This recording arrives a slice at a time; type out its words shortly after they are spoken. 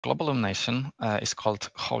Global Illumination is called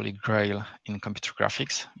Holy Grail in computer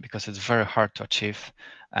graphics because it's very hard to achieve,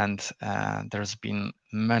 and there's been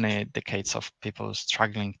many decades of people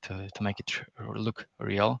struggling to make it look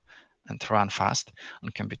real and run fast on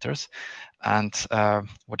computers. And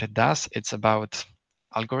what it does, it's about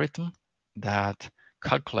algorithm that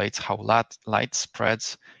calculates how light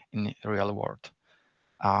spreads in the real world.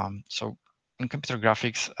 So in computer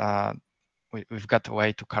graphics, we've got a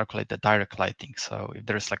way to calculate the direct lighting. So if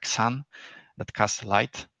there's like sun that casts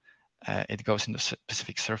light, it goes into a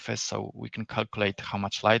specific surface. So we can calculate how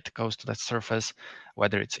much light goes to that surface,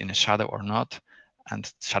 whether it's in a shadow or not.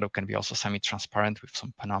 And shadow can be also semi-transparent with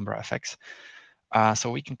some penumbra effects.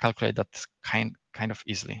 So we can calculate that kind of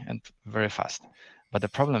easily and very fast. But the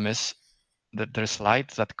problem is that there's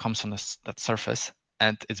light that comes on that surface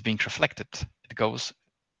and it's being reflected. It goes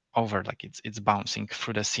over, like it's bouncing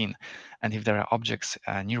through the scene, and if there are objects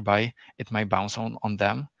nearby, it might bounce on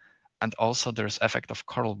them. And also there's effect of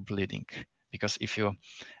coral bleeding, because if you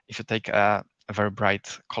take a very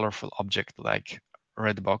bright colorful object like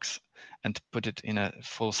red box and put it in a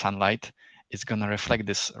full sunlight, it's going to reflect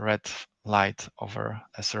this red light over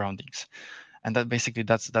surroundings. And that basically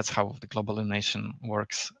that's how the global illumination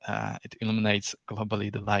works. It illuminates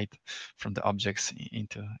globally the light from the objects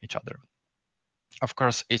into each other. Of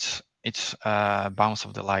course, each bounce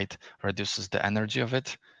of the light reduces the energy of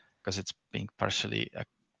it because it's being partially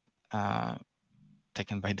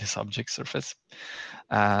taken by this object surface.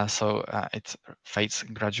 So it fades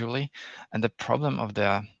gradually. And the problem of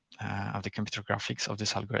the computer graphics of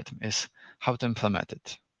this algorithm is how to implement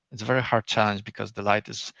it. It's a very hard challenge because the light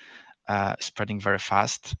is spreading very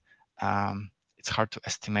fast. It's hard to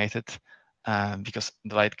estimate it because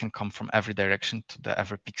the light can come from every direction to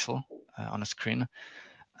every pixel on a screen.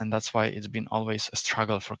 And that's why it's been always a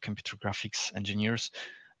struggle for computer graphics engineers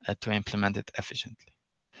to implement it efficiently.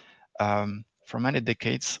 For many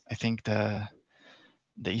decades, I think the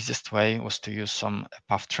easiest way was to use some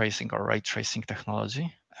path tracing or ray tracing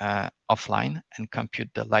technology offline and compute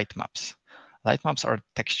the light maps. Light maps are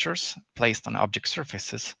textures placed on object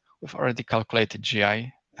surfaces with already calculated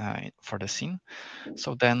GI for the scene.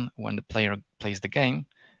 So then when the player plays the game,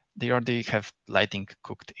 they already have lighting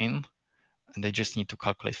cooked in, and they just need to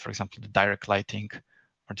calculate, for example, the direct lighting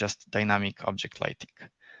or just dynamic object lighting.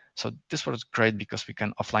 So this was great because we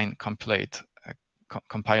can offline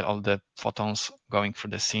compile all the photons going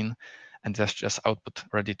through the scene, and just output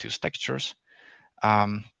ready-to-use textures.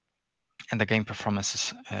 And the game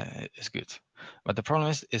performance is good. But the problem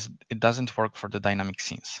is it doesn't work for the dynamic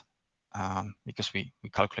scenes because we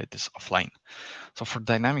calculate this offline. So for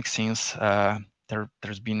dynamic scenes,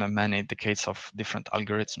 there's been many decades of different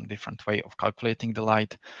algorithms, different way of calculating the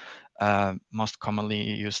light. Most commonly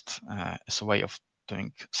used as a way of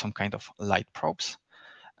doing some kind of light probes.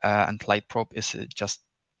 And light probe is just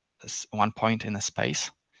one point in a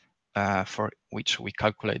space for which we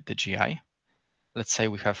calculate the GI. Let's say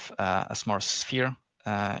we have a small sphere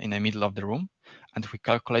in the middle of the room, and we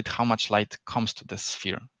calculate how much light comes to the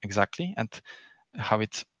sphere exactly, and how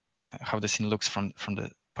the scene looks from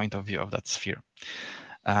the point of view of that sphere.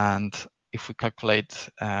 And if we calculate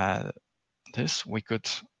this, we could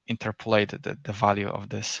interpolate the value of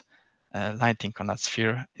this lighting on that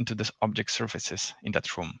sphere into the object surfaces in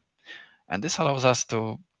that room. And this allows us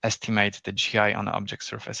to estimate the GI on object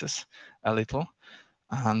surfaces a little.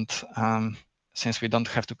 And since we don't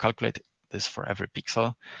have to calculate this for every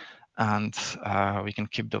pixel, and we can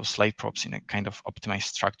keep those light probes in a kind of optimized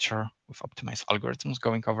structure with optimized algorithms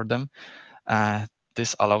going over them,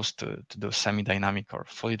 this allows to do semi-dynamic or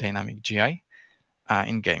fully dynamic GI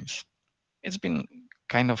in games. It's been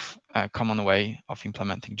kind of a common way of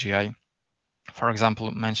implementing GI. For example,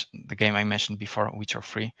 the game I mentioned before, Witcher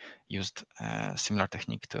 3, used a similar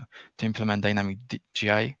technique to implement dynamic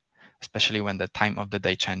GI, especially when the time of the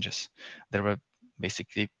day changes. There were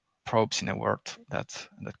basically probes in a world that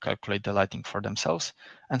calculate the lighting for themselves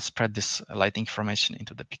and spread this lighting information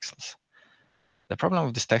into the pixels. The problem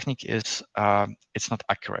with this technique is it's not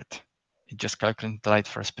accurate. It just calculates the light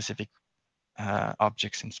for specific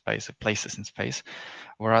objects in space, places in space,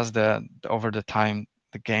 whereas over the time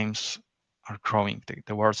the games are growing,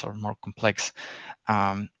 the worlds are more complex.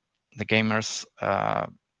 The gamers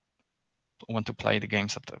want to play the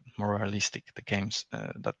games that are more realistic, the games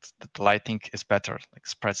that the lighting is better, like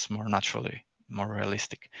spreads more naturally, more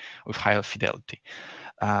realistic, with higher fidelity.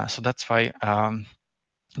 So that's why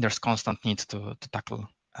there's constant need to tackle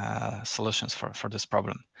solutions for this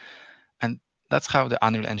problem. And that's how the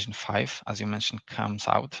Unreal Engine 5, as you mentioned, comes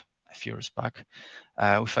out a few years back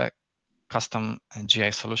with a custom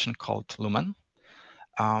GI solution called Lumen.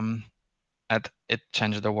 And it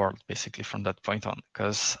changed the world basically from that point on,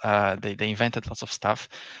 because they invented lots of stuff.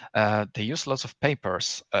 They used lots of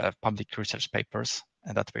papers, public research papers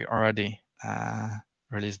that were already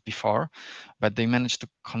released before, but they managed to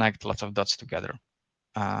connect lots of dots together.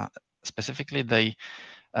 Specifically, they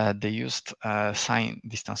used sign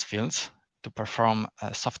distance fields to perform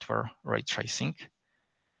software ray tracing,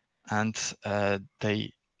 and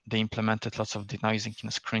they implemented lots of denoising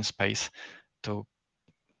in screen space to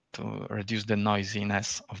reduce the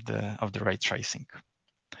noisiness of the ray tracing.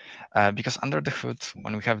 Because under the hood,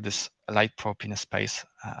 when we have this light probe in a space,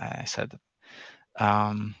 I said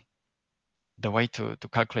the way to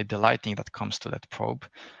calculate the lighting that comes to that probe,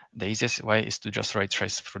 the easiest way is to just ray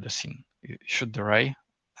trace through the scene. You shoot the ray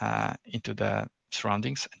into the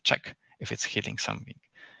surroundings and check if it's hitting something.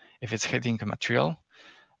 If it's hitting a material,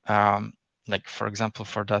 like for example,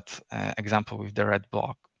 for that example with the red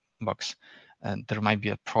box, and there might be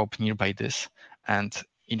a probe nearby this, and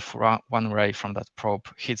if one ray from that probe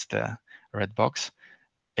hits the red box,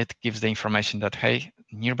 it gives the information that, hey,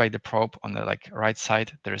 nearby the probe on the right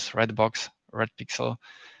side, there is red box, red pixel.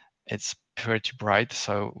 It's pretty bright,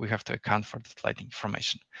 so we have to account for that lighting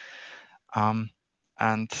information.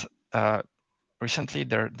 And recently,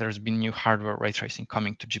 there's been new hardware ray tracing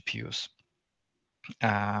coming to GPUs.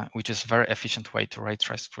 Which is a very efficient way to ray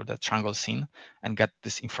trace through the triangle scene and get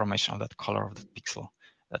this information on that color of the pixel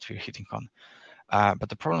that we're hitting on. But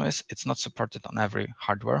the problem is it's not supported on every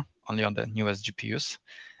hardware, only on the newest GPUs.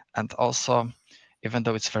 And also, even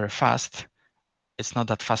though it's very fast, it's not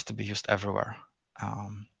that fast to be used everywhere.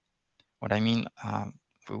 What I mean,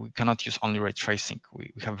 we cannot use only ray tracing.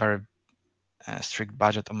 We have very strict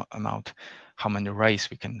budget amount how many rays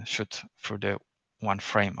we can shoot through the one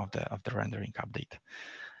frame of the rendering update.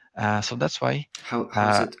 So that's why.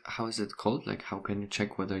 How is it called? Like, how can you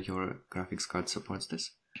check whether your graphics card supports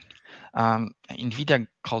this? Nvidia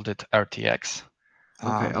called it RTX.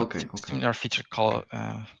 Okay. Similar feature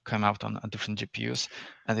came out on different GPUs,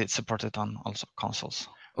 and it's supported on also consoles.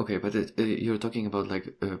 Okay, but you're talking about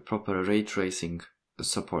like proper ray tracing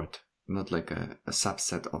support, not like a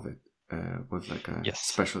subset of it with like a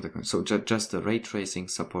special technology. So just the ray tracing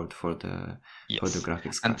support for the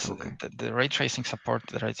graphics card. Okay. The ray tracing support,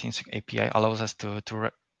 the ray tracing API allows us to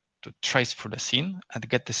trace through the scene and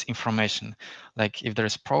get this information. Like if there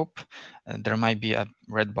is probe, there might be a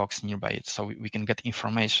red box nearby it. So we can get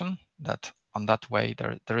information that on that way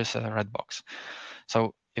there is a red box.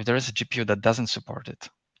 So if there is a GPU that doesn't support it,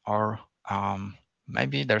 or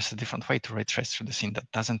maybe there's a different way to ray trace through the scene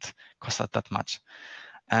that doesn't cost that much.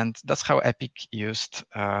 And that's how Epic used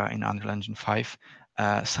in Unreal Engine 5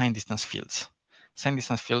 sign distance fields. Sign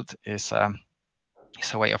distance field is a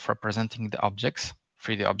way of representing the objects,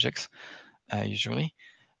 3D objects, usually,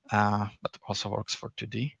 but also works for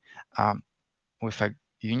 2D, with a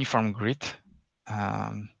uniform grid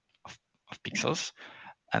of pixels.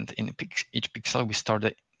 And in each pixel, we store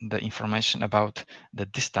the information about the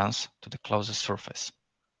distance to the closest surface.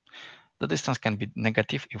 The distance can be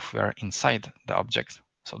negative if we are inside the object.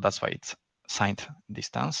 So that's why it's signed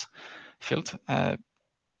distance field.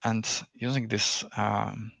 And using this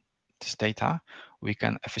data, we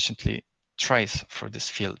can efficiently trace through this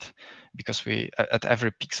field, because at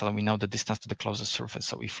every pixel we know the distance to the closest surface.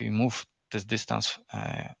 So if we move this distance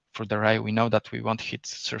through the ray, we know that we won't hit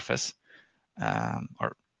surface,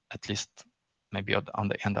 or at least maybe on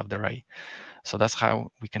the end of the ray. So that's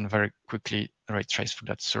how we can very quickly ray trace through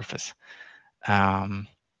that surface. And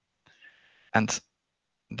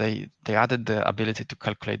they added the ability to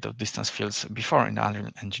calculate the distance fields before in Unreal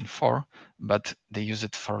Engine 4, but they use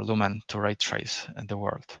it for Lumen to ray trace the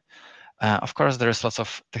world. Of course, there's lots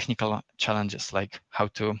of technical challenges, like how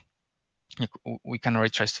to, we can ray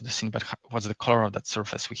trace to the scene, but what's the color of that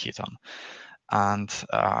surface we hit on? And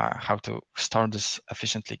how to store this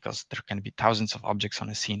efficiently, because there can be thousands of objects on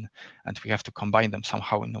a scene, and we have to combine them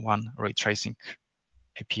somehow in one ray tracing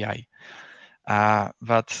API.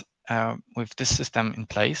 But with this system in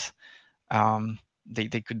place,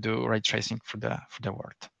 they could do ray tracing for the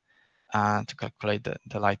world to calculate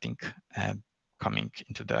the lighting coming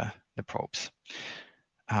into the probes.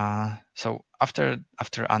 So after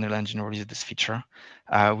Unreal Engine released this feature,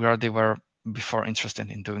 we already were before interested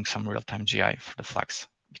in doing some real-time GI for the Flax,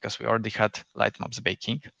 because we already had light maps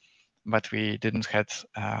baking, but we didn't have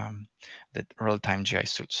the real-time GI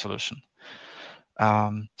solution.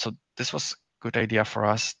 So this was a good idea for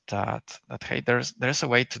us that hey, there's a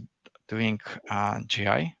way to doing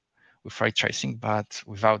GI with ray tracing, but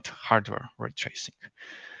without hardware ray tracing,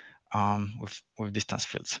 with distance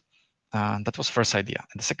fields. That was first idea.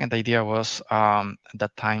 And the second idea was at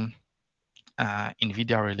that time,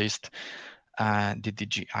 Nvidia released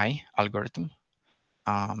DDGI algorithm.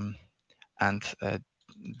 And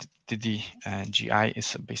DDGI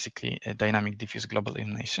is basically a dynamic diffuse global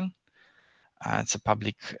illumination. It's a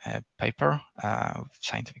public paper,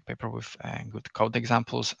 scientific paper with good code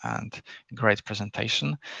examples and great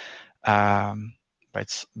presentation. But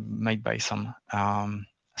it's made by some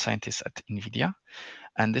scientists at Nvidia.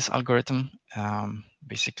 And this algorithm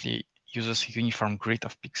basically uses a uniform grid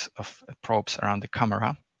of probes around the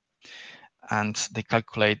camera. And they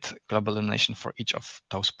calculate global illumination for each of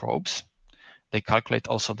those probes. They calculate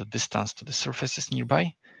also the distance to the surfaces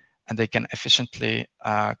nearby, and they can efficiently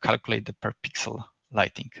calculate the per pixel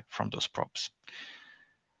lighting from those probes.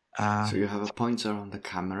 So you have a pointer on the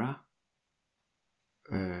camera,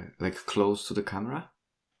 like close to the camera?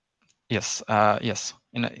 Yes, yes,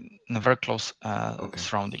 in a very close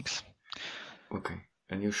surroundings. Okay,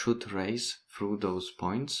 and you shoot rays through those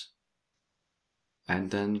points, and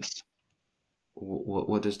then yes.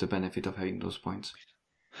 What is the benefit of having those points?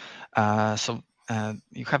 So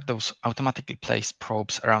you have those automatically placed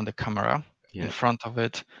probes around the camera in front of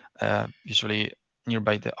it, usually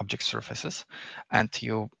nearby the object surfaces, and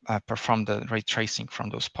you perform the ray tracing from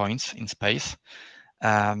those points in space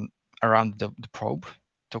around the probe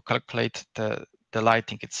to calculate the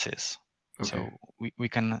lighting it sees. Okay. So we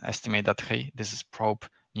can estimate that, hey, this is probe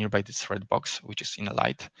nearby this red box, which is in a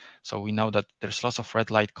light. So we know that there's lots of red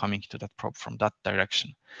light coming to that probe from that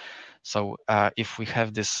direction. So if we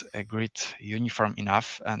have this grid uniform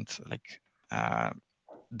enough and like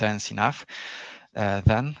dense enough,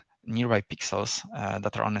 then nearby pixels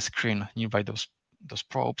that are on a screen nearby those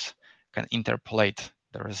probes can interpolate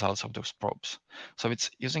the results of those probes. So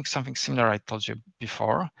it's using something similar I told you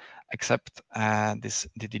before, except this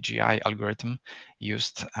DDGI algorithm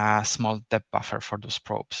used a small depth buffer for those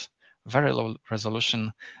probes. Very low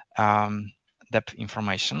resolution depth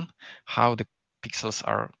information, how the pixels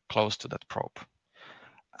are close to that probe.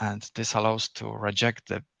 And this allows to reject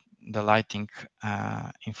the lighting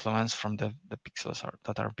influence from the pixels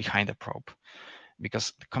that are behind the probe.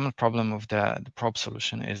 Because the common problem with the probe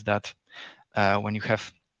solution is that when you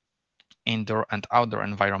have indoor and outdoor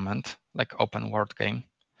environment, like open world game,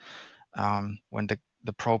 when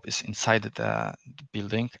the probe is inside the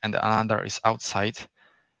building and another is outside,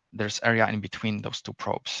 there's area in between those two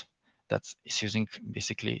probes that is using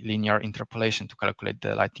basically linear interpolation to calculate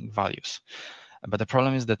the lighting values. But the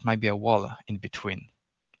problem is that might be a wall in between.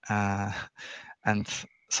 And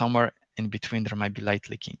somewhere in between there might be light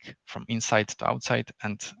leaking from inside to outside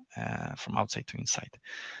and from outside to inside.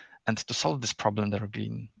 And to solve this problem, there have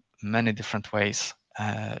been many different ways,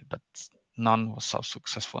 but none was so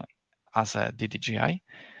successful as a DDGI,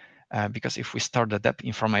 because if we store the depth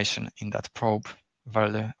information in that probe,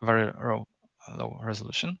 very low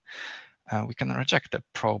resolution, we can reject the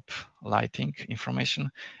probe lighting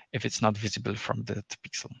information if it's not visible from the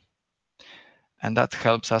pixel. And that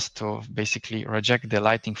helps us to basically reject the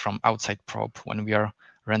lighting from outside probe when we are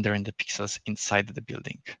rendering the pixels inside the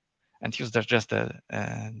building, and use just the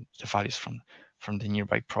values from the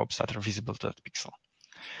nearby probes that are visible to that pixel.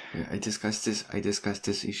 Yeah, I discussed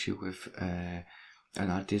this issue with an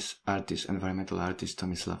environmental artist,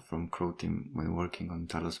 Tomislav from Crow Team, when working on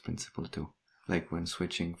Talos Principle too. Like when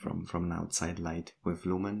switching from an outside light with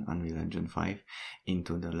Lumen, Unreal Engine 5,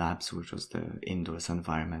 into the labs, which was the indoors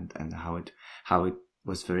environment, and how it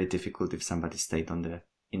was very difficult if somebody stayed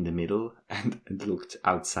in the middle and looked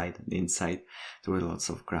outside and inside. There were lots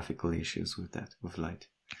of graphical issues with that, with light.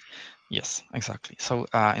 Yes, exactly. So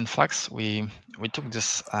in Flax, we took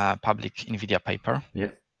this public Nvidia paper.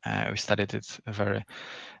 Yeah. We studied it very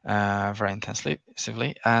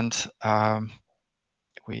intensively, and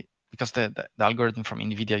because the algorithm from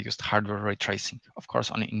Nvidia used hardware ray tracing, of course,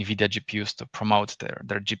 on Nvidia GPUs to promote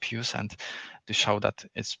their GPUs and to show that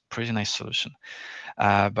it's pretty nice solution.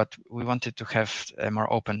 But we wanted to have a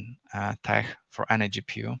more open tag for any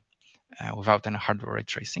GPU without any hardware ray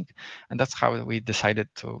tracing, and that's how we decided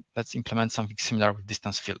to let's implement something similar with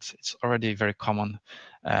distance fields. It's already very common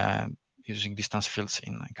using distance fields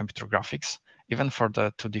in computer graphics, even for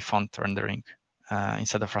the 2D font rendering.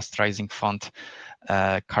 Instead of rasterizing font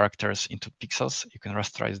characters into pixels, you can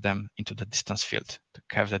rasterize them into the distance field to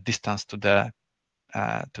have the distance to the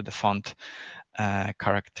font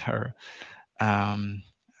character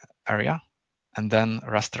area, and then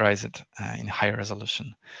rasterize it in higher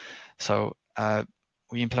resolution. So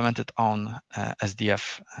we implemented on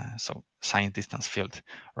SDF, so science distance field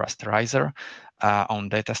rasterizer, on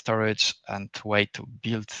data storage, and way to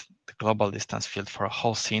build the global distance field for a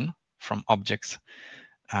whole scene from objects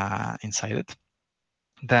inside it.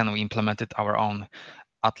 Then we implemented our own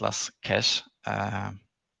Atlas cache,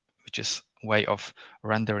 which is way of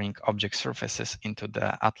rendering object surfaces into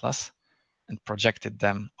the atlas and projected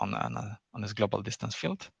them on this global distance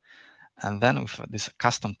field. And then with this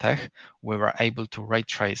custom tech, we were able to ray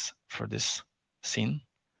trace for this scene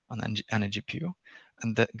on any GPU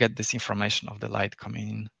and get this information of the light coming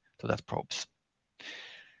in to that probes.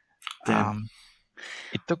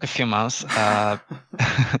 It took a few months.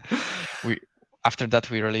 After that,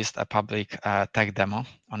 we released a public tech demo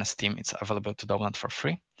on Steam. It's available to download for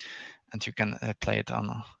free, and you can play it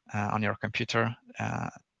on your computer.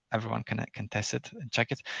 Everyone can test it and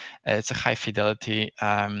check it. It's a high fidelity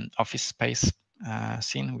office space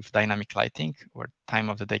scene with dynamic lighting, where time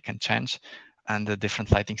of the day can change, and the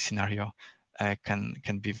different lighting scenario can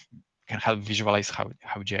help visualize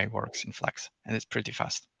how GI works in Flax, and it's pretty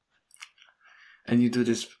fast. And you do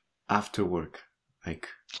this after work, like?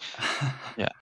 Yeah,